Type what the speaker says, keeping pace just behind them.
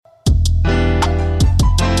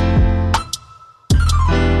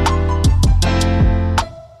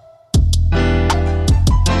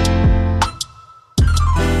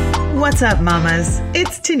What's up, mamas?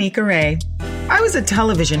 It's Tanika Ray. I was a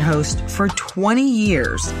television host for 20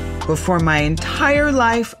 years before my entire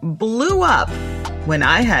life blew up when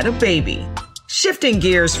I had a baby. Shifting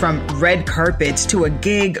gears from red carpets to a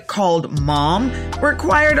gig called Mom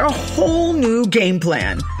required a whole new game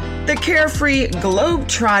plan. The carefree,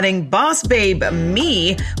 globe-trotting boss babe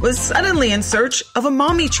me was suddenly in search of a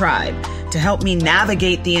mommy tribe to help me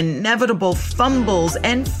navigate the inevitable fumbles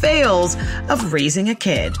and fails of raising a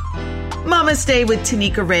kid. Mama's Day with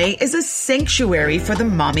Tanika Ray is a sanctuary for the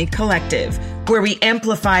mommy collective, where we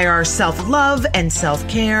amplify our self-love and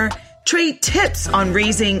self-care, trade tips on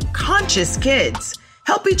raising conscious kids,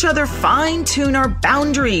 help each other fine-tune our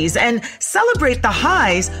boundaries, and celebrate the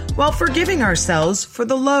highs while forgiving ourselves for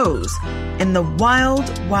the lows in the wild,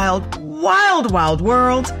 wild, wild, wild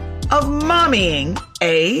world of mommying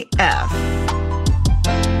AF.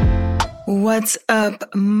 What's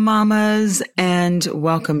up, mamas, and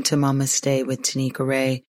welcome to Mama's Day with Tanika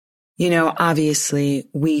Ray. You know, obviously,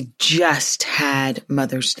 we just had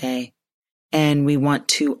Mother's Day, and we want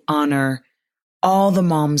to honor all the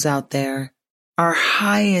moms out there. Our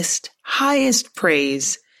highest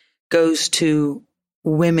praise goes to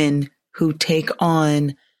women who take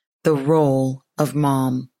on the role of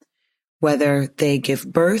mom, whether they give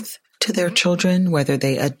birth to their children, whether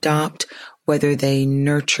they adopt, whether they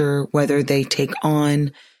nurture, whether they take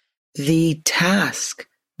on the task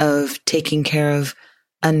of taking care of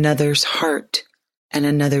another's heart and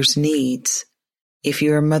another's needs. If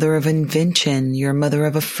you're a mother of invention, you're a mother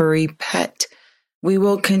of a furry pet, we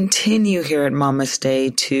will continue here at Mama's Day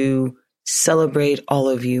to celebrate all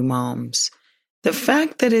of you moms. The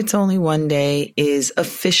fact that it's only one day is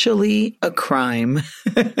officially a crime.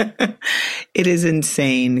 It is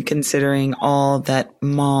insane considering all that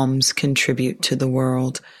moms contribute to the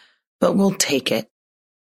world, but we'll take it.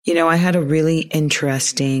 You know, I had a really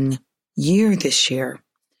interesting year this year,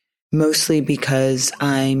 mostly because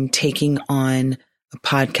I'm taking on a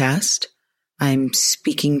podcast. I'm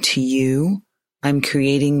speaking to you. I'm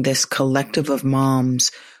creating this collective of moms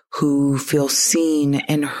who feel seen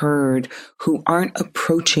and heard, who aren't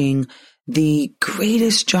approaching the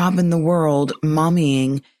greatest job in the world,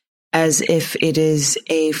 mommying, as if it is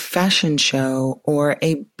a fashion show or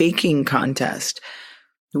a baking contest.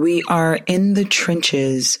 We are in the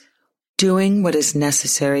trenches doing what is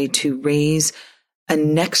necessary to raise a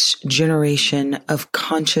next generation of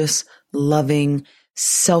conscious, loving,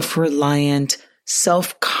 self-reliant,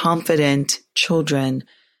 self-confident children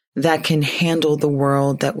that can handle the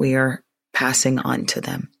world that we are passing on to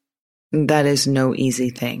them. That is no easy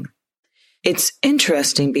thing. It's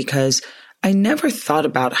interesting because I never thought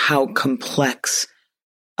about how complex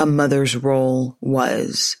a mother's role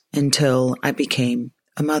was until I became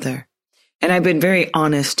a mother. And I've been very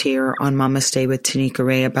honest here on Mama's Day with Tanika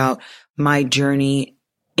Ray about my journey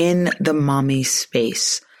in the mommy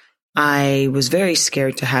space. I was very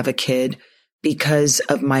scared to have a kid because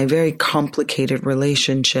of my very complicated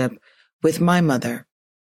relationship with my mother.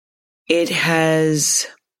 It has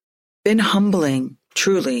been humbling,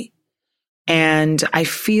 truly. And I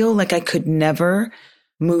feel like I could never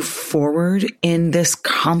move forward in this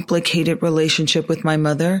complicated relationship with my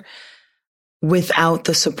mother without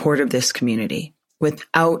the support of this community,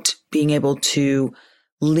 without being able to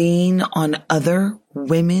lean on other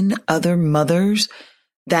women, other mothers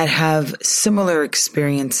that have similar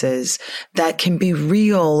experiences, that can be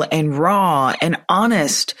real and raw and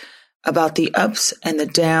honest about the ups and the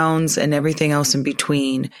downs and everything else in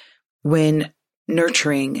between when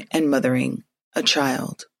nurturing and mothering a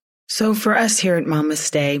child. So for us here at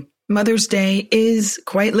Mama's Day, Mother's Day is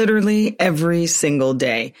quite literally every single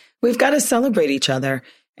day. We've got to celebrate each other.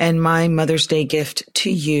 And my Mother's Day gift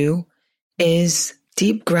to you is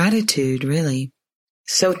deep gratitude, really.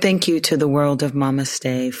 So thank you to the world of Mama's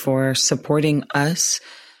Day for supporting us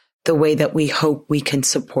the way that we hope we can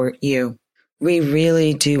support you. We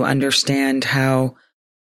really do understand how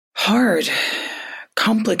hard,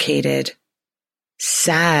 complicated,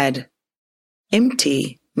 sad,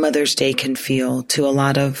 empty Mother's Day can feel to a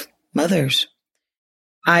lot of mothers.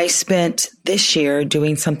 I spent this year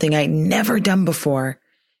doing something I'd never done before.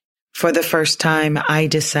 For the first time, I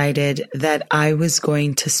decided that I was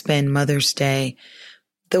going to spend Mother's Day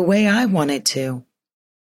the way I wanted to.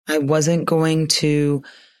 I wasn't going to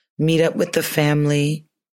meet up with the family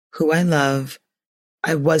who I love.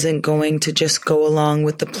 I wasn't going to just go along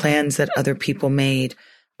with the plans that other people made.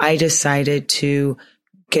 I decided to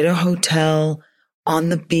get a hotel on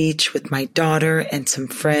the beach with my daughter and some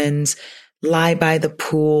friends, lie by the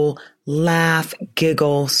pool, laugh,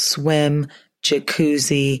 giggle, swim,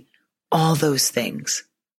 jacuzzi, all those things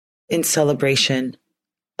in celebration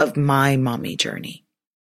of my mommy journey.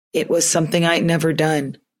 It was something I'd never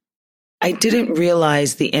done. I didn't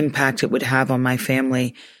realize the impact it would have on my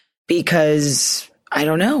family because, I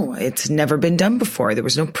don't know, it's never been done before. There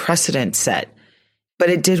was no precedent set. But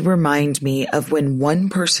it did remind me of when one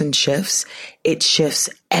person shifts, it shifts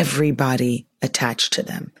everybody attached to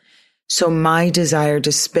them. So my desire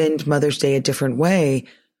to spend Mother's Day a different way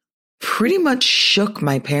pretty much shook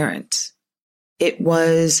my parents. It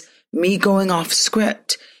was me going off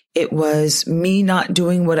script. It was me not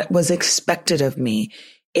doing what was expected of me.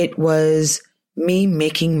 It was me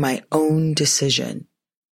making my own decision.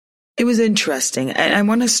 It was interesting. And I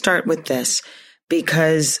want to start with this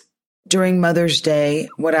because during Mother's Day,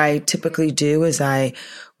 what I typically do is I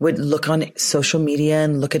would look on social media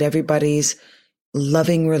and look at everybody's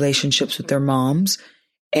loving relationships with their moms.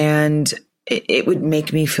 And it would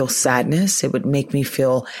make me feel sadness. It would make me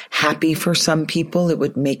feel happy for some people. It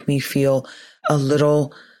would make me feel a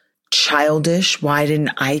little childish. Why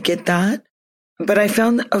didn't I get that? But I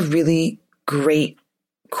found a really great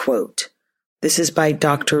quote. This is by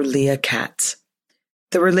Dr. Leah Katz.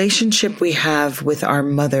 The relationship we have with our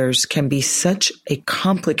mothers can be such a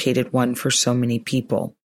complicated one for so many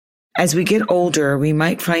people. As we get older, we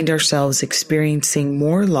might find ourselves experiencing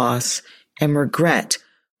more loss and regret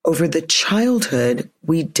over the childhood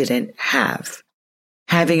we didn't have.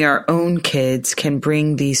 Having our own kids can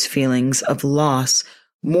bring these feelings of loss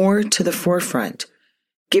more to the forefront.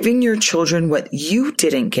 Giving your children what you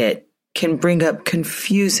didn't get can bring up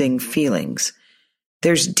confusing feelings.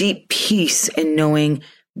 There's deep peace in knowing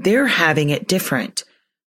they're having it different,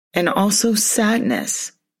 and also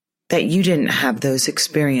sadness that you didn't have those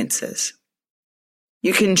experiences.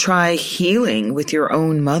 You can try healing with your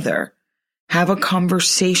own mother. Have a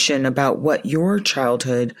conversation about what your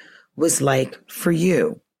childhood was like for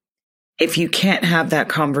you. If you can't have that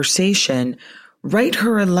conversation, write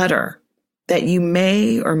her a letter that you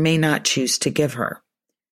may or may not choose to give her.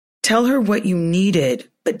 Tell her what you needed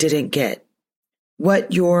but didn't get,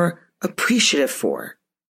 what you're appreciative for.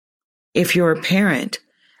 If you're a parent,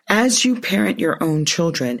 as you parent your own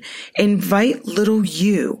children, invite little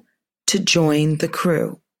you to join the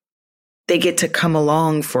crew. They get to come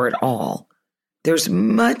along for it all. There's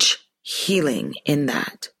much healing in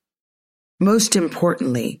that. Most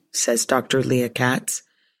importantly, says Dr. Leah Katz,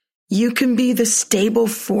 you can be the stable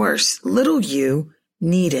force little you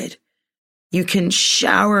needed. You can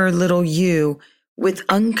shower little you with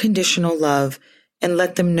unconditional love and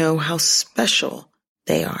let them know how special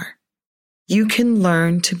they are. You can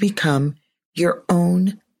learn to become your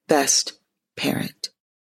own best parent.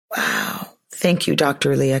 Wow. Thank you,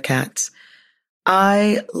 Dr. Leah Katz.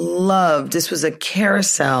 I loved, this was a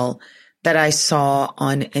carousel that I saw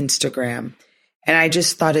on Instagram. And I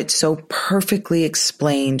just thought it so perfectly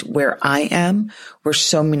explained where I am, where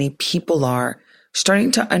so many people are,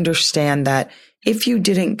 starting to understand that if you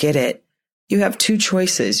didn't get it, you have two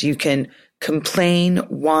choices. You can complain,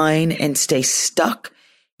 whine, and stay stuck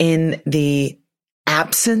in the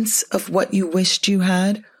absence of what you wished you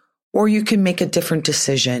had, or you can make a different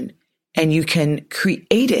decision and you can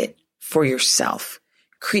create it for yourself,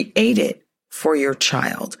 create it for your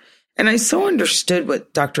child. And I so understood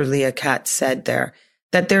what Dr. Leah Katz said there,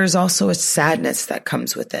 that there's also a sadness that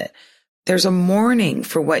comes with it. There's a mourning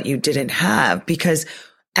for what you didn't have, because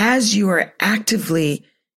as you are actively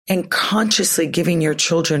and consciously giving your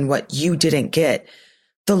children what you didn't get,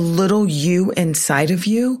 the little you inside of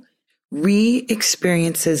you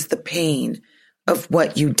re-experiences the pain of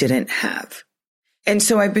what you didn't have. And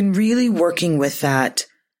so I've been really working with that,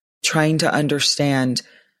 trying to understand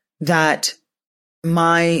that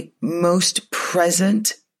my most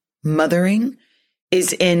present mothering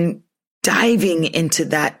is in diving into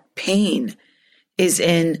that pain, is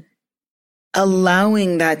in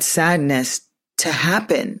allowing that sadness to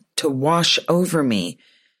happen, to wash over me,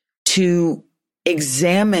 to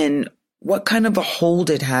examine what kind of a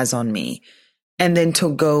hold it has on me, and then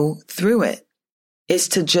to go through it, is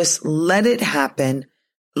to just let it happen,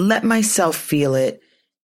 let myself feel it,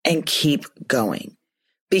 and keep going.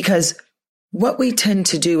 Because what we tend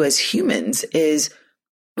to do as humans is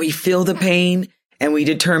we feel the pain and we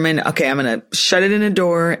determine, okay, I'm going to shut it in a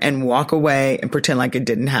door and walk away and pretend like it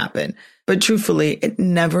didn't happen. But truthfully, it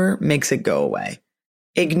never makes it go away.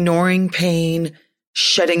 Ignoring pain,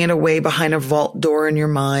 shutting it away behind a vault door in your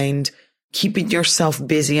mind, keeping yourself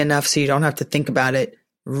busy enough so you don't have to think about it,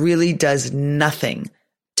 really does nothing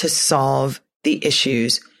to solve the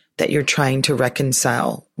issues that you're trying to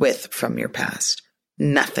reconcile with from your past.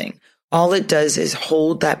 Nothing. All it does is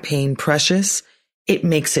hold that pain precious. It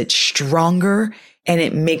makes it stronger and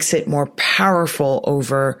it makes it more powerful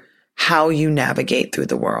over how you navigate through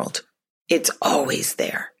the world. It's always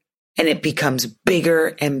there, and it becomes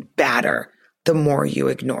bigger and badder the more you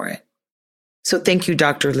ignore it. So thank you,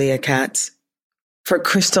 Dr. Leah Katz, for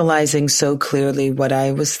crystallizing so clearly what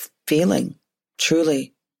I was feeling,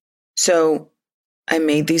 truly. So I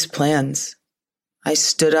made these plans. I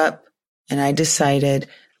stood up and I decided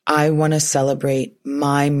I want to celebrate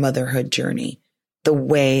my motherhood journey the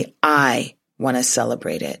way I want to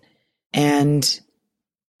celebrate it. And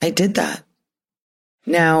I did that.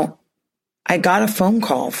 Now, I got a phone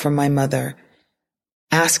call from my mother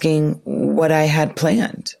asking what I had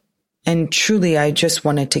planned. And truly, I just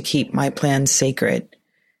wanted to keep my plans sacred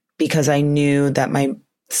because I knew that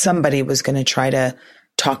somebody was going to try to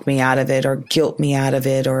talk me out of it or guilt me out of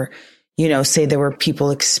it or, say there were people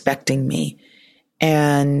expecting me.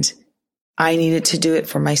 And I needed to do it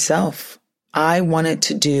for myself. I wanted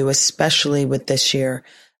to do, especially with this year,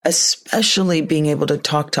 especially being able to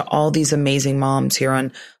talk to all these amazing moms here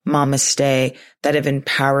on Mama Stay that have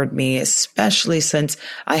empowered me, especially since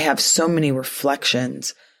I have so many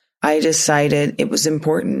reflections. I decided it was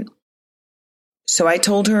important. So I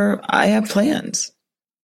told her I have plans.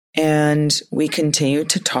 And we continued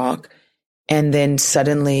to talk. And then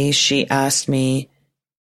suddenly she asked me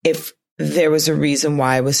if there was a reason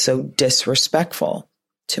why I was so disrespectful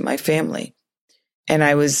to my family. And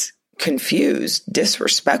I was confused.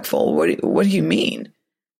 Disrespectful? What do you mean?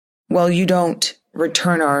 Well, you don't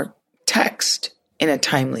return our text in a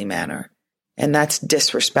timely manner. And that's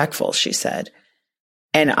disrespectful, she said.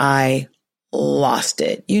 And I lost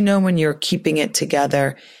it. When you're keeping it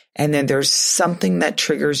together and then there's something that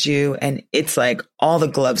triggers you and it's like all the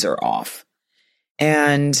gloves are off.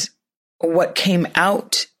 And what came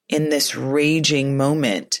out in this raging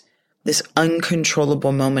moment, this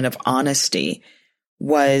uncontrollable moment of honesty,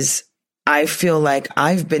 was I feel like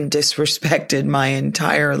I've been disrespected my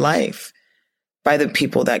entire life by the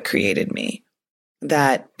people that created me.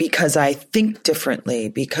 That because I think differently,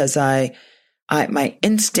 because my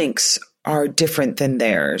instincts are different than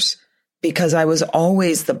theirs, because I was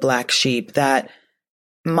always the black sheep, that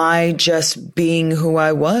my just being who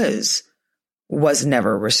I was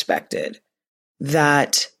never respected,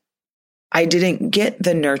 that I didn't get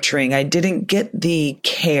the nurturing, I didn't get the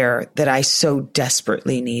care that I so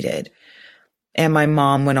desperately needed. And my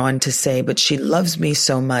mom went on to say, but she loves me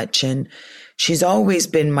so much and she's always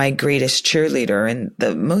been my greatest cheerleader. And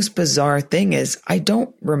the most bizarre thing is I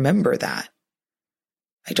don't remember that.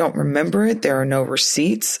 I don't remember it. There are no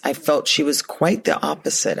receipts. I felt she was quite the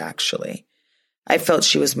opposite, actually. I felt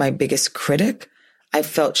she was my biggest critic. I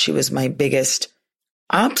felt she was my biggest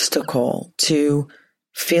obstacle to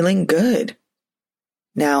feeling good.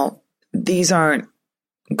 Now, these aren't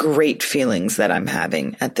great feelings that I'm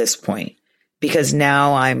having at this point because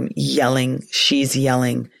now I'm yelling, she's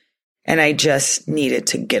yelling, and I just needed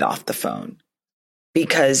to get off the phone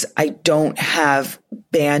because I don't have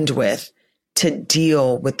bandwidth to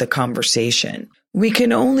deal with the conversation. We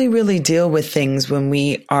can only really deal with things when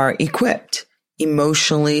we are equipped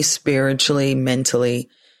emotionally, spiritually, mentally.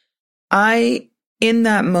 I, in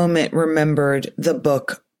that moment, remembered the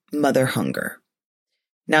book Mother Hunger.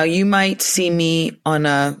 Now, you might see me on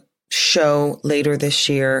a show later this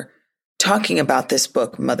year talking about this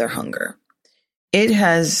book, Mother Hunger. It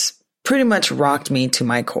has pretty much rocked me to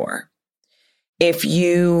my core. If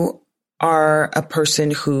you are a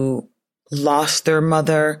person who lost their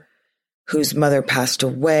mother, whose mother passed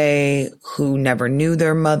away, who never knew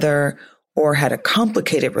their mother, or had a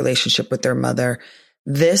complicated relationship with their mother,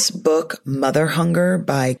 this book, Mother Hunger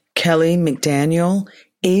by Kelly McDaniel,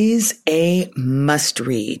 is a must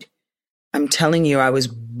read. I'm telling you, I was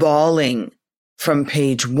bawling from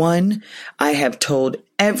page 1. I have told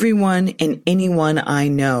everyone and anyone I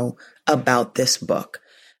know about this book.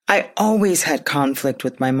 I always had conflict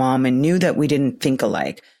with my mom and knew that we didn't think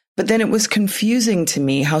alike. But then it was confusing to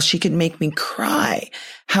me how she could make me cry,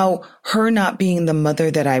 how her not being the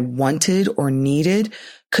mother that I wanted or needed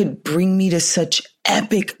could bring me to such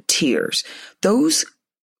epic tears. Those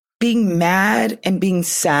being mad and being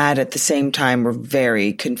sad at the same time were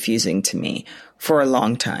very confusing to me for a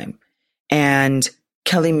long time. And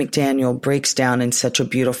Kelly McDaniel breaks down in such a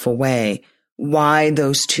beautiful way why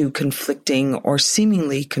those two conflicting or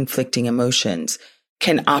seemingly conflicting emotions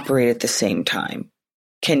can operate at the same time,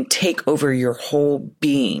 can take over your whole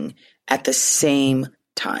being at the same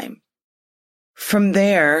time. From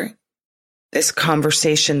there, this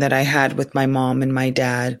conversation that I had with my mom and my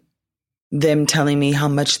dad, them telling me how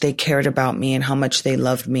much they cared about me and how much they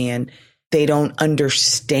loved me, and they don't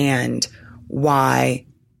understand why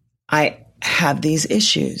I have these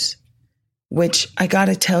issues, which I got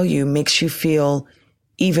to tell you makes you feel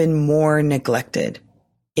even more neglected.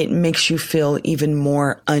 It makes you feel even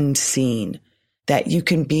more unseen, that you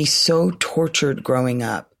can be so tortured growing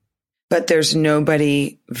up, but there's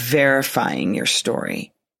nobody verifying your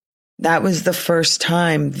story. That was the first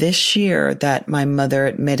time this year that my mother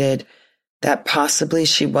admitted that possibly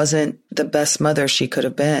she wasn't the best mother she could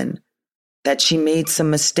have been, that she made some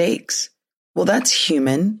mistakes. Well, that's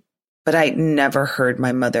human, but I never heard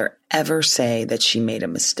my mother ever say that she made a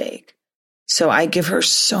mistake. So I give her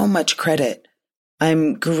so much credit.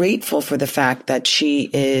 I'm grateful for the fact that she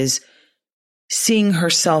is seeing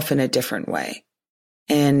herself in a different way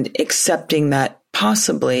and accepting that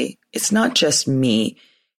possibly it's not just me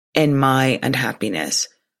and my unhappiness,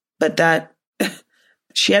 but that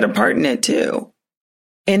she had a part in it too.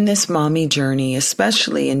 In this mommy journey,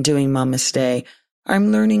 especially in doing Mama's Day,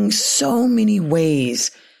 I'm learning so many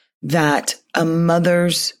ways that a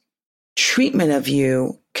mother's treatment of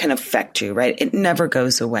you can affect you, right? It never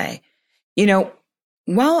goes away. You know,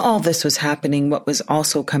 while all this was happening, what was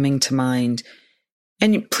also coming to mind,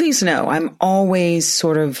 and please know, I'm always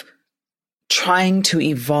sort of trying to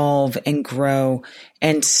evolve and grow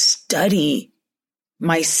and study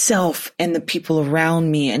myself and the people around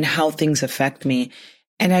me and how things affect me.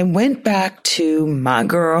 And I went back to my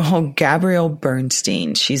girl, Gabrielle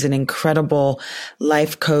Bernstein. She's an incredible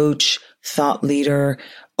life coach, thought leader.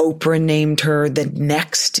 Oprah named her the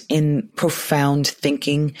next in profound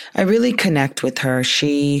thinking. I really connect with her.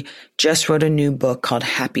 She just wrote a new book called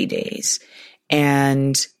Happy Days.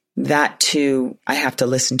 And that too, I have to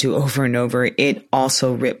listen to over and over. It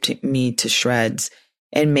also ripped me to shreds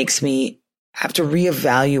and makes me have to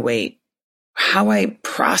reevaluate how I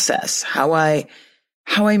process, how I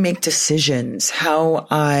make decisions, how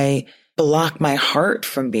I block my heart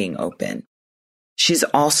from being open. She's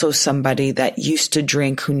also somebody that used to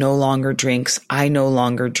drink who no longer drinks. I no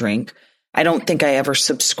longer drink. I don't think I ever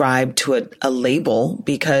subscribed to a label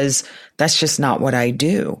because that's just not what I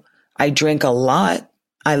do. I drink a lot.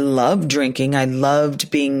 I love drinking. I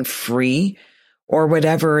loved being free or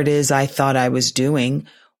whatever it is I thought I was doing.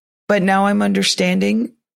 But now I'm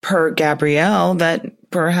understanding, per Gabrielle, that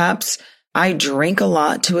perhaps I drink a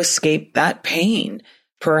lot to escape that pain.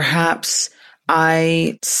 Perhaps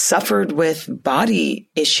I suffered with body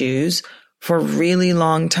issues for a really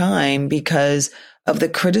long time because of the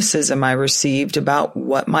criticism I received about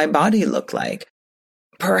what my body looked like.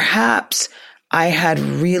 Perhaps I had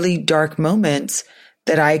really dark moments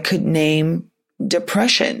that I could name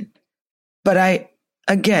depression. But I,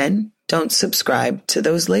 again, don't subscribe to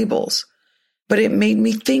those labels. But it made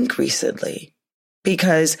me think recently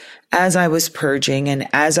because as I was purging and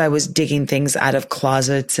as I was digging things out of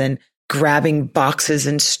closets and grabbing boxes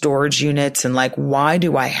and storage units and like, why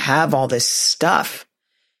do I have all this stuff?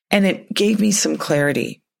 And it gave me some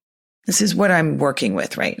clarity. This is what I'm working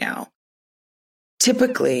with right now.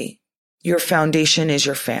 Typically, your foundation is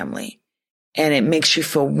your family, and it makes you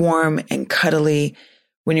feel warm and cuddly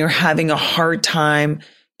when you're having a hard time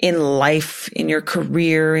in life, in your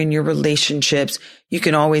career, in your relationships. You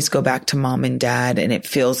can always go back to mom and dad, and it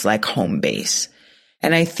feels like home base.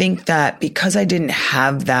 And I think that because I didn't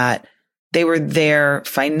have that, they were there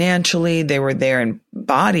financially, they were there in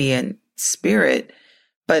body and spirit,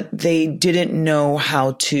 but they didn't know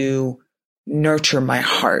how to nurture my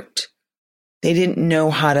heart. They didn't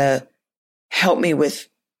know how to help me with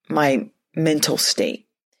my mental state.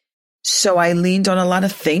 So I leaned on a lot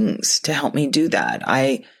of things to help me do that.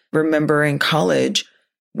 I remember in college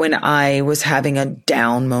when I was having a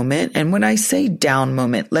down moment. And when I say down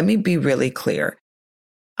moment, let me be really clear.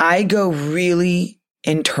 I go really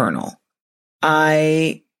internal.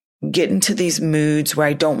 I get into these moods where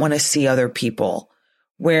I don't want to see other people,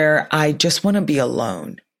 where I just want to be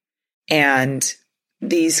alone. And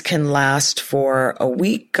these can last for a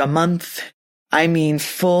week, a month. I mean,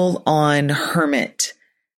 full on hermit.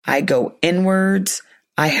 I go inwards.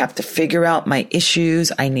 I have to figure out my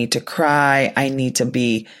issues. I need to cry. I need to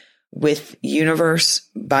be with universe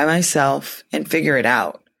by myself and figure it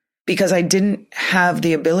out because I didn't have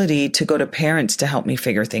the ability to go to parents to help me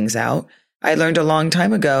figure things out. I learned a long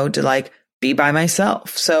time ago to be by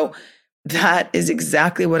myself. So that is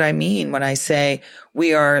exactly what I mean when I say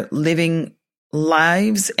we are living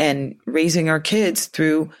lives and raising our kids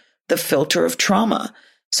through the filter of trauma.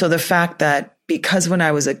 So the fact that because when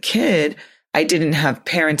I was a kid, I didn't have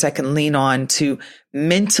parents I can lean on to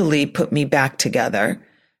mentally put me back together.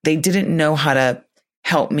 They didn't know how to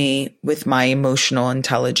help me with my emotional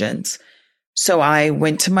intelligence. So I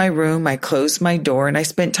went to my room, I closed my door, and I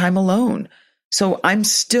spent time alone. So I'm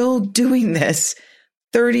still doing this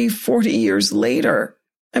 30, 40 years later.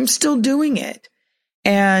 I'm still doing it.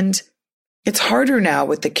 And It's harder now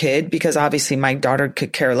with the kid because obviously my daughter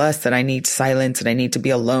could care less that I need silence and I need to be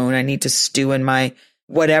alone. I need to stew in my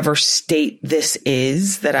whatever state this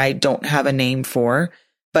is that I don't have a name for.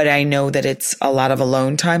 But I know that it's a lot of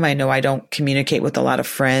alone time. I know I don't communicate with a lot of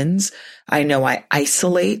friends. I know I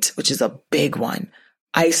isolate, which is a big one.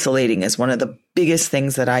 Isolating is one of the biggest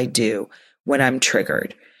things that I do when I'm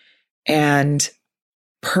triggered. And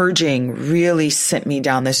purging really sent me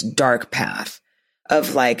down this dark path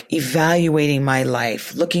of like evaluating my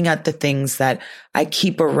life, looking at the things that I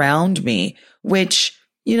keep around me, which,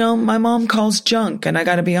 you know, my mom calls junk. And I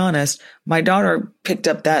got to be honest, my daughter picked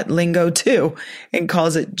up that lingo too and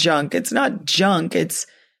calls it junk. It's not junk. It's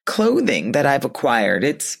clothing that I've acquired.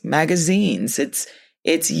 It's magazines. It's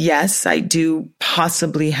yes, I do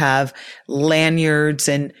possibly have lanyards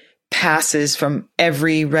and passes from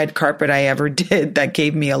every red carpet I ever did that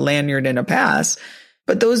gave me a lanyard and a pass.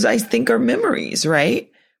 But those I think are memories, right?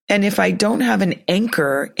 And if I don't have an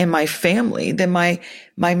anchor in my family, then my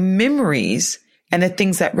memories and the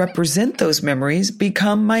things that represent those memories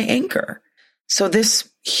become my anchor. So this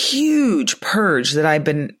huge purge that I've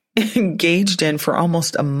been engaged in for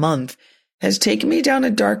almost a month has taken me down a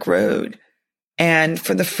dark road. And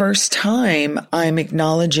for the first time, I'm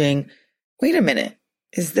acknowledging, wait a minute,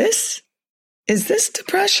 is this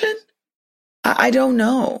depression? I don't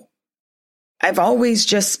know. I've always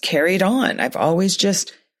just carried on.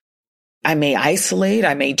 I may isolate,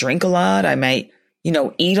 I may drink a lot, I may,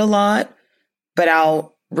 eat a lot, but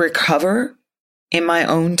I'll recover in my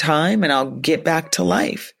own time and I'll get back to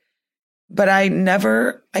life. But I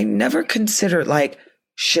never considered like,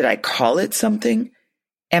 should I call it something?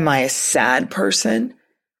 Am I a sad person?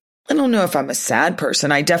 I don't know if I'm a sad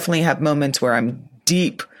person. I definitely have moments where I'm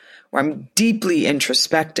deeply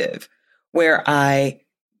introspective, where I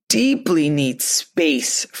deeply need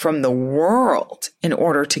space from the world in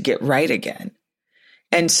order to get right again.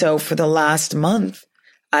 And so for the last month,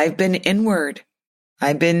 I've been inward.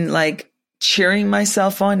 I've been like cheering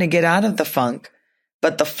myself on to get out of the funk,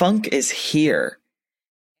 but the funk is here.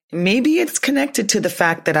 Maybe it's connected to the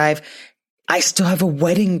fact that I still have a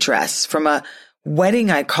wedding dress from a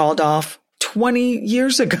wedding I called off 20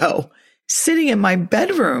 years ago, sitting in my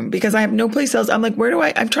bedroom because I have no place else. I'm like,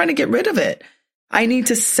 I'm trying to get rid of it. I need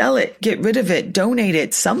to sell it, get rid of it, donate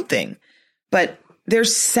it, something. But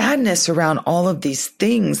there's sadness around all of these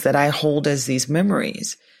things that I hold as these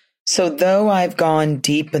memories. So though I've gone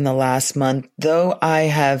deep in the last month, though I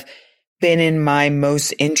have been in my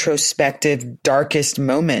most introspective, darkest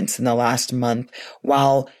moments in the last month,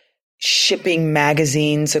 while shipping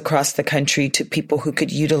magazines across the country to people who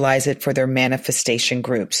could utilize it for their manifestation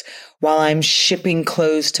groups, while I'm shipping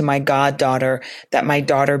clothes to my goddaughter that my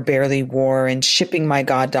daughter barely wore and shipping my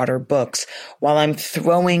goddaughter books, while I'm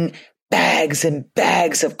throwing bags and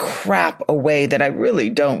bags of crap away that I really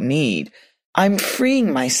don't need, I'm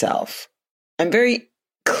freeing myself. I'm very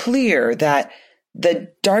clear that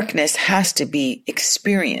the darkness has to be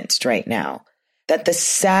experienced right now. That the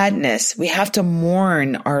sadness, we have to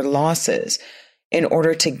mourn our losses in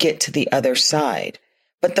order to get to the other side.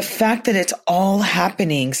 But the fact that it's all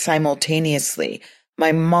happening simultaneously,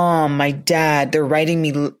 my mom, my dad, they're writing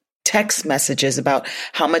me text messages about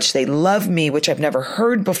how much they love me, which I've never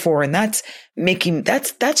heard before. And that's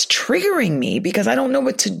triggering me because I don't know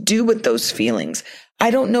what to do with those feelings. I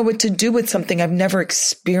don't know what to do with something I've never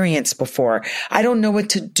experienced before. I don't know what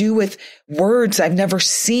to do with words I've never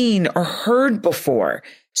seen or heard before.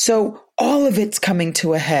 So all of it's coming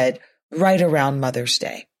to a head right around Mother's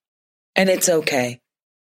Day. And it's okay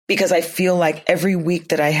because I feel like every week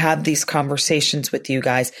that I have these conversations with you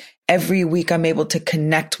guys, every week I'm able to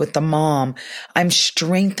connect with the mom. I'm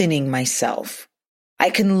strengthening myself. I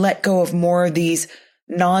can let go of more of these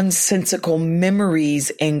nonsensical memories,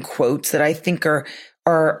 in quotes, that I think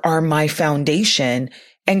are my foundation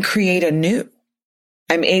and create anew.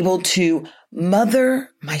 I'm able to mother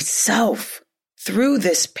myself through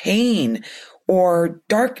this pain or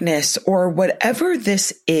darkness or whatever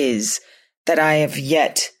this is that I have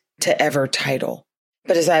yet to ever title.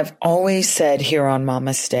 But as I've always said here on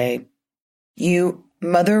Mama's Day, you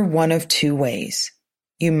mother one of two ways.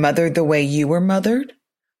 You mother the way you were mothered,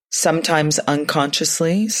 sometimes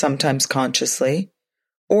unconsciously, sometimes consciously,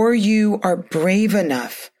 or you are brave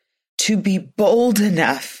enough to be bold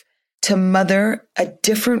enough to mother a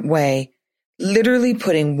different way, literally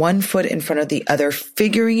putting one foot in front of the other,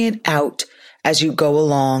 figuring it out as you go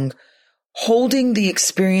along, holding the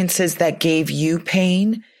experiences that gave you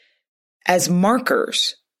pain as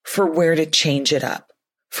markers for where to change it up,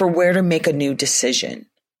 for where to make a new decision,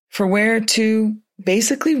 for where to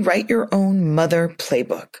basically write your own mother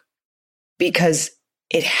playbook. Because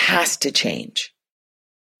it has to change.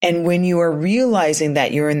 And when you are realizing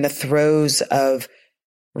that you're in the throes of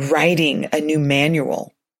writing a new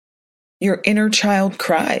manual, your inner child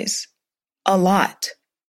cries a lot.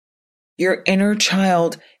 Your inner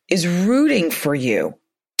child is rooting for you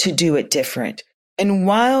to do it different. And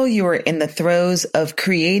while you are in the throes of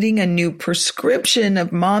creating a new prescription of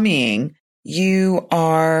mommying, you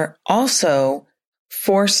are also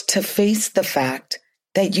forced to face the fact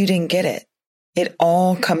that you didn't get it. It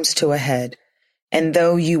all comes to a head. And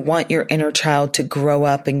though you want your inner child to grow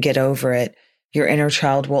up and get over it, your inner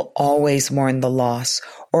child will always mourn the loss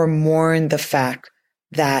or mourn the fact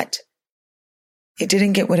that it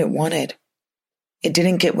didn't get what it wanted. It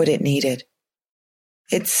didn't get what it needed.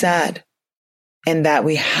 It's sad. And that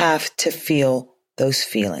we have to feel those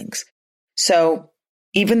feelings. So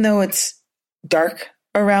even though it's dark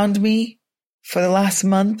around me for the last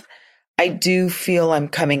month, I do feel I'm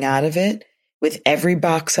coming out of it with every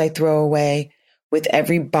box I throw away, with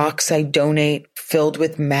every box I donate filled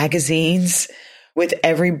with magazines, with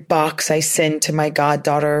every box I send to my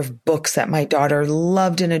goddaughter of books that my daughter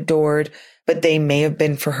loved and adored, but they may have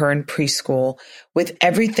been for her in preschool. With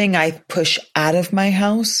everything I push out of my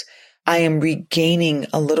house, I am regaining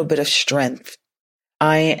a little bit of strength.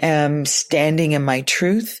 I am standing in my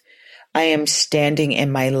truth. I am standing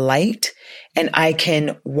in my light, and I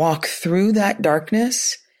can walk through that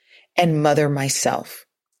darkness and mother myself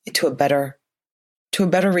to a better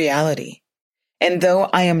reality. And though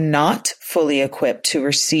I am not fully equipped to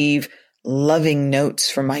receive loving notes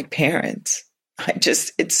from my parents,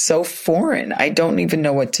 it's so foreign. I don't even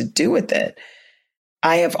know what to do with it.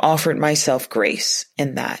 I have offered myself grace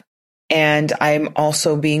in that. And I'm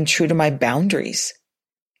also being true to my boundaries.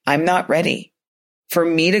 I'm not ready. For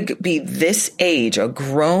me to be this age, a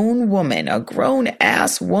grown woman, a grown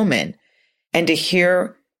ass woman, and to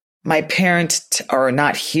hear my parents, or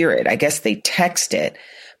not hear it, I guess they text it,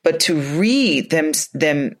 but to read them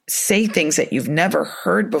say things that you've never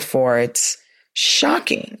heard before, it's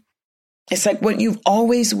shocking. It's like what you've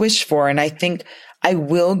always wished for. And I think I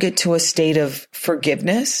will get to a state of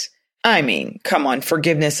forgiveness. I mean, come on,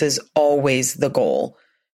 forgiveness is always the goal.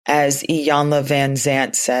 As Iyanla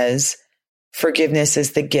Vanzant says, forgiveness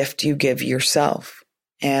is the gift you give yourself.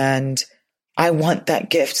 And I want that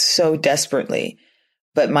gift so desperately,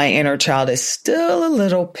 but my inner child is still a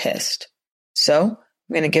little pissed. So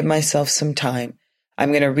I'm going to give myself some time. I'm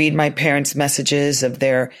going to read my parents' messages of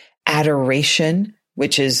their adoration,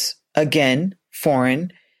 which is, again,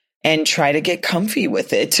 foreign, and try to get comfy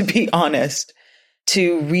with it, to be honest.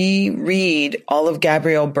 To reread all of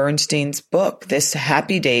Gabrielle Bernstein's book, This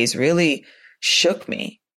Happy Days, really shook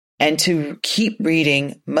me. And to keep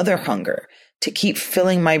reading Mother Hunger, to keep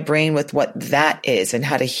filling my brain with what that is and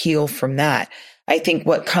how to heal from that. I think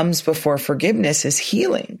what comes before forgiveness is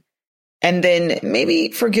healing. And then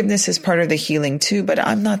maybe forgiveness is part of the healing too, but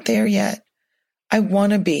I'm not there yet. I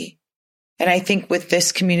want to be. And I think with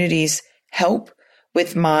this community's help,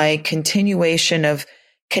 with my continuation of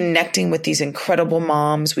connecting with these incredible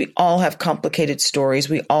moms, we all have complicated stories.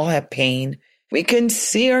 We all have pain. We can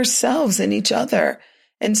see ourselves in each other.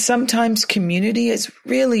 And sometimes community is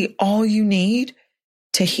really all you need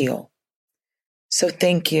to heal. So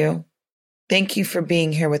thank you. Thank you for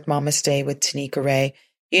being here with Mama's Day with Tanika Rae.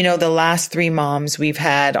 You know, the last 3 moms we've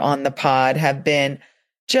had on the pod have been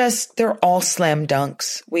they're all slam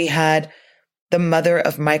dunks. We had the mother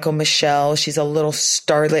of Michael Michelle. She's a little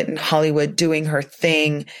starlet in Hollywood doing her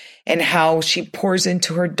thing, and how she pours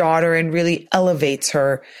into her daughter and really elevates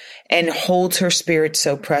her and holds her spirit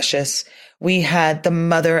so precious. We had the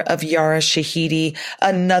mother of Yara Shahidi,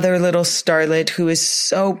 another little starlet who is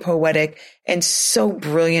so poetic and so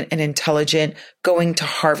brilliant and intelligent, going to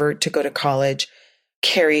Harvard to go to college,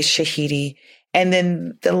 Carrie Shahidi. And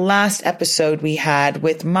then the last episode we had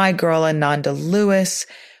with my girl, Ananda Lewis,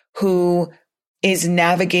 who is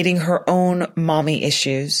navigating her own mommy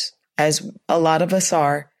issues, as a lot of us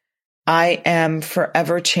are. I am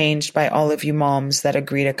forever changed by all of you moms that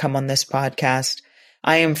agree to come on this podcast.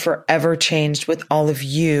 I am forever changed with all of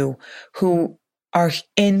you who are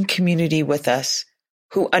in community with us,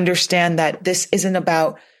 who understand that this isn't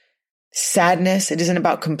about sadness. It isn't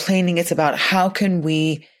about complaining. It's about how can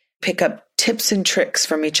we pick up tips and tricks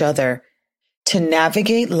from each other to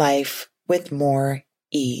navigate life with more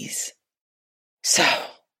ease. So,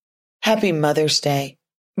 happy Mother's Day.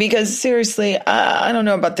 Because seriously, I don't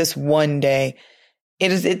know about this one day.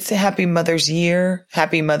 It's a happy Mother's Year,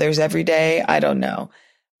 happy Mother's every day. I don't know.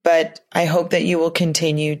 But I hope that you will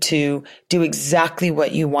continue to do exactly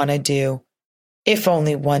what you want to do, if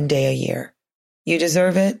only one day a year. You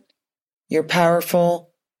deserve it. You're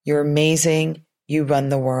powerful. You're amazing. You run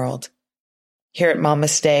the world. Here at Mama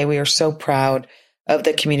Stay, we are so proud of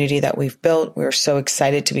the community that we've built. We're so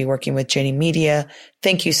excited to be working with Ginny Media.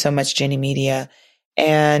 Thank you so much, Ginny Media.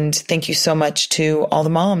 And thank you so much to all the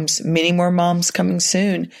moms. Many more moms coming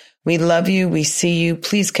soon. We love you. We see you.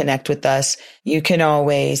 Please connect with us. You can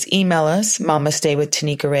always email us,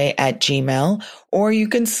 mamastay@gmail.com, or you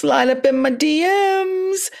can slide up in my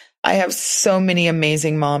DMs. I have so many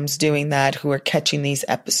amazing moms doing that who are catching these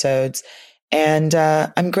episodes. And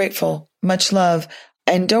I'm grateful. Much love.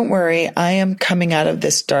 And don't worry, I am coming out of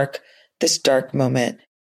this dark moment,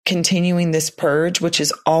 continuing this purge, which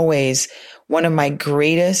is always one of my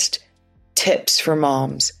greatest tips for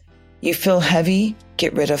moms. You feel heavy,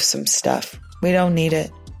 get rid of some stuff. We don't need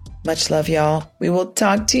it. Much love, y'all. We will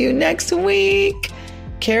talk to you next week.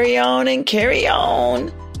 Carry on and carry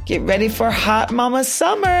on. Get ready for hot mama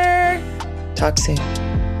summer. Talk soon.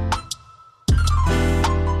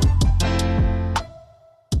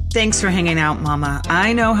 Thanks for hanging out, Mama.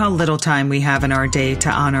 I know how little time we have in our day to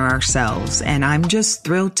honor ourselves, and I'm just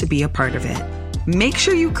thrilled to be a part of it. Make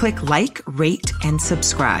sure you click like, rate, and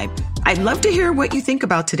subscribe. I'd love to hear what you think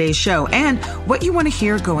about today's show and what you want to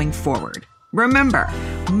hear going forward. Remember,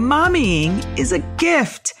 mommying is a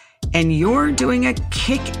gift, and you're doing a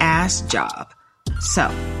kick-ass job. So,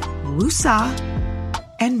 woosah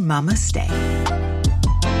and Mama Stay.